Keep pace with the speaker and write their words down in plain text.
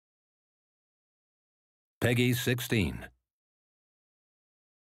Peggy 16.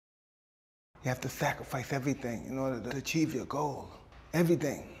 You have to sacrifice everything in order to achieve your goal.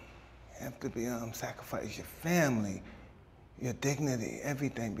 Everything. You have to sacrifice your family, your dignity,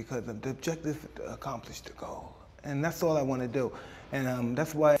 everything, because the objective is to accomplish the goal. And that's all I want to do. And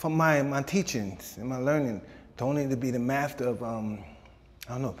that's why for my teachings and my learning, don't need to be the master of, I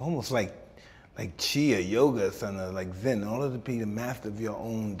don't know, almost like chi or yoga or something, like Zen. In order to be the master of your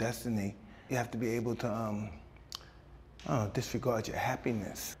own destiny, you have to be able to disregard your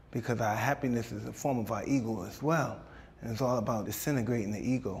happiness, because our happiness is a form of our ego as well. And it's all about disintegrating the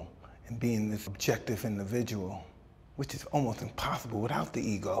ego and being this objective individual, which is almost impossible without the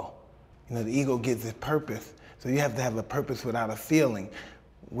ego. You know, the ego gives it purpose. So you have to have a purpose without a feeling,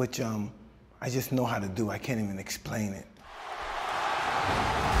 which I just know how to do. I can't even explain it.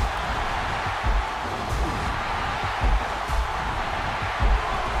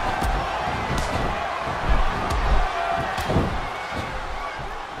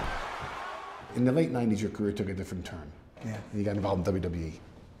 In the late 90s, your career took a different turn. Yeah. You got involved in WWE.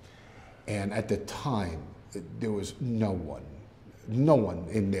 And at the time, there was no one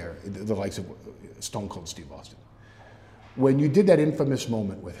in there, the likes of Stone Cold Steve Austin. When you did that infamous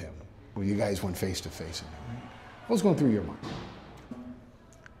moment with him, where you guys went face to face, what was going through your mind?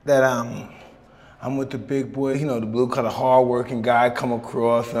 That I'm with the big boy, you know, the blue-collar, hard-working guy, come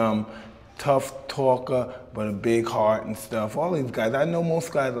across, tough talker, but a big heart and stuff. All these guys, I know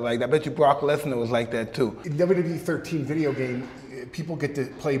most guys are like that. I bet you Brock Lesnar was like that too. In WWE 13 video game, people get to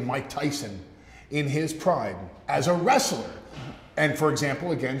play Mike Tyson in his prime as a wrestler. And for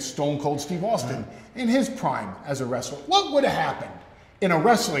example, against Stone Cold Steve Austin in his prime as a wrestler. What would have happened in a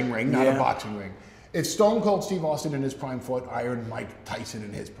wrestling ring, not a boxing ring, if Stone Cold Steve Austin in his prime fought Iron Mike Tyson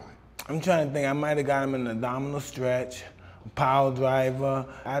in his prime? I'm trying to think, I might have got him in an abdominal stretch, power driver.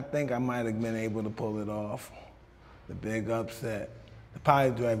 I think I might have been able to pull it off. The big upset. The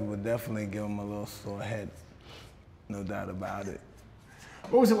power driver would definitely give him a little sore head. No doubt about it.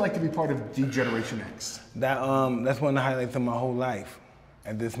 What was it like to be part of D-Generation X? That's one of the highlights of my whole life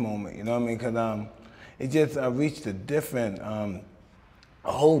at this moment, you know what I mean? Because it just reached a different, a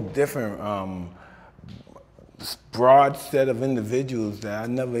whole different broad set of individuals that I've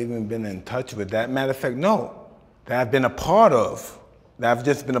never even been in touch with. That matter of fact, no, that I've been a part of. That I've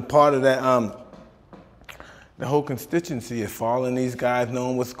just been a part of that, the whole constituency of following these guys,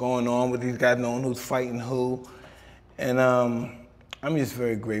 knowing what's going on with these guys, knowing who's fighting who. And I'm just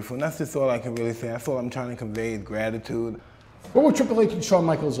very grateful. And that's just all I can really say. That's all I'm trying to convey is gratitude. What were Triple H and Shawn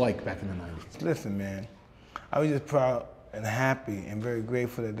Michaels like back in the 90s? Listen, man, I was just proud and happy and very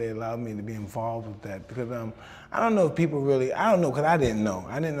grateful that they allowed me to be involved with that, because I don't know if people really, I don't know, because I didn't know.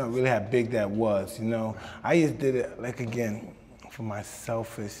 I didn't know really how big that was, you know. I just did it, like, again, for my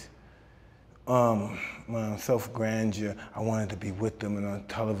selfish, my self-grandeur. I wanted to be with them and on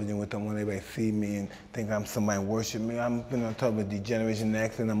television with them when everybody see me and think I'm somebody and worship me. I've been on television with D-Generation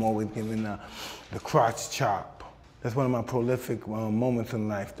X, and I'm always giving the crotch chop. That's one of my prolific moments in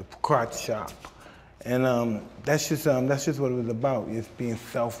life, the crotch chop. And that's just what it was about, just being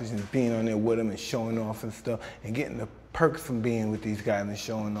selfish and being on there with them and showing off and stuff and getting the perks from being with these guys and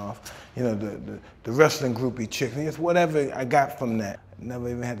showing off, you know, the wrestling groupie chicks and just whatever I got from that. Never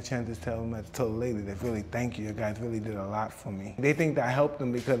even had the chance to tell them, I told the lady that really thank you, you guys really did a lot for me. They think that I helped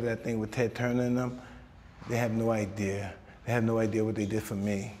them because of that thing with Ted Turner and them. They have no idea. They have no idea what they did for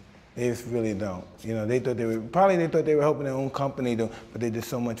me. They just really don't. You know, they thought they were helping their own company, but they did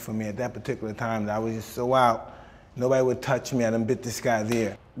so much for me at that particular time that I was just so out. Nobody would touch me. I done bit this guy's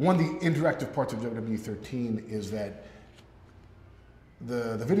ear. One of the interactive parts of WWE 13 is that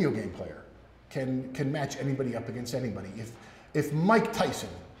the video game player can match anybody up against anybody. If Mike Tyson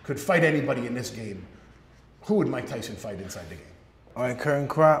could fight anybody in this game, who would Mike Tyson fight inside the game? All right, current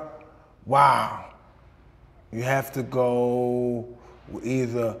crop, wow. You have to go with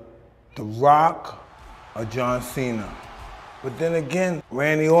either The Rock or John Cena. But then again,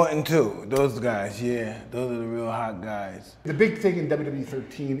 Randy Orton too. Those guys, yeah, those are the real hot guys. The big thing in WWE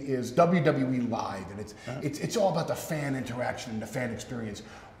 13 is WWE Live, and it's all about the fan interaction and the fan experience.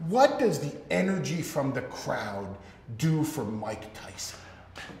 What does the energy from the crowd do for Mike Tyson?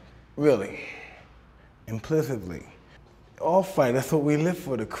 Really, implicitly. All fight, that's what we live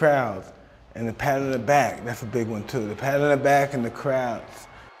for, the crowds. And the pat on the back, that's a big one too. The pat on the back and the crowds.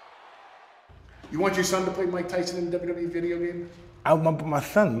 You want your son to play Mike Tyson in the WWE video game? My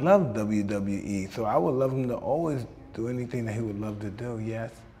son loved WWE, so I would love him to always do anything that he would love to do,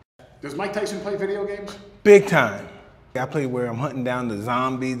 yes. Does Mike Tyson play video games? Big time. I play where I'm hunting down the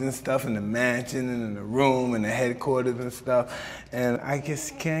zombies and stuff in the mansion and in the room and the headquarters and stuff, and I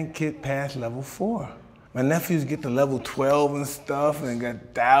just can't get past level 4. My nephews get to level 12 and stuff and got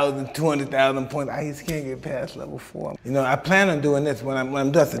 1,000, 200,000 points. I just can't get past level 4. You know, I plan on doing this when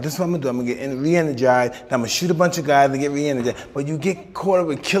I'm done. So this is what I'm gonna do. I'm gonna get re-energized. Then I'm gonna shoot a bunch of guys and get re-energized. But you get caught up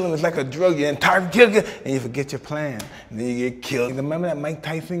with killing. It's like a drug. You're entire kill, and you forget your plan. And then you get killed. Remember that Mike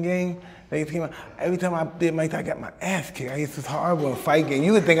Tyson game? Every time I did Mike Tyson, I got my ass kicked. It's just horrible in fight games.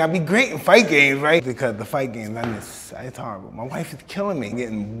 You would think I'd be great in fight games, right? Because the fight games, it's horrible. My wife is killing me,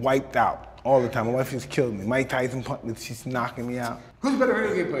 getting wiped out all the time. My wife just killed me. Mike Tyson, she's knocking me out. Who's a better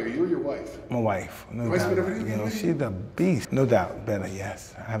video game player, you or your wife? My wife, no Wife's doubt. better video game player? She's a beast, no doubt. Better,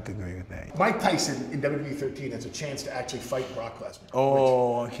 yes. I have to agree with that. Mike Tyson in WWE 13 has a chance to actually fight Brock Lesnar.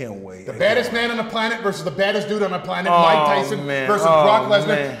 Oh, I can't wait. The baddest man on the planet versus the baddest dude on the planet, Mike Tyson versus Brock Lesnar.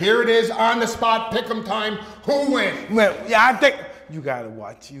 Man. Here it is, on the spot, pick'em time. Who wins? Man, yeah, I think you gotta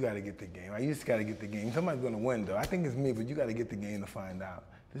watch. You gotta get the game. You just gotta get the game. Somebody's gonna win, though. I think it's me, but you gotta get the game to find out.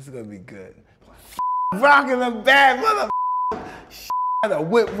 This is gonna be good. Brock is a bad mother. I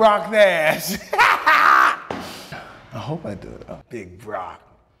whip Brock's ass. I hope I do it. Oh, Big Brock.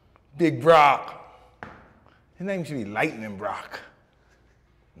 Big Brock. His name should be Lightning Brock.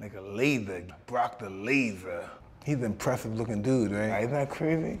 Like a laser. Brock the Laser. He's an impressive looking dude, right? Isn't that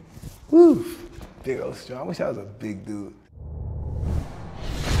crazy? Woo. Big old strong. I wish I was a big dude.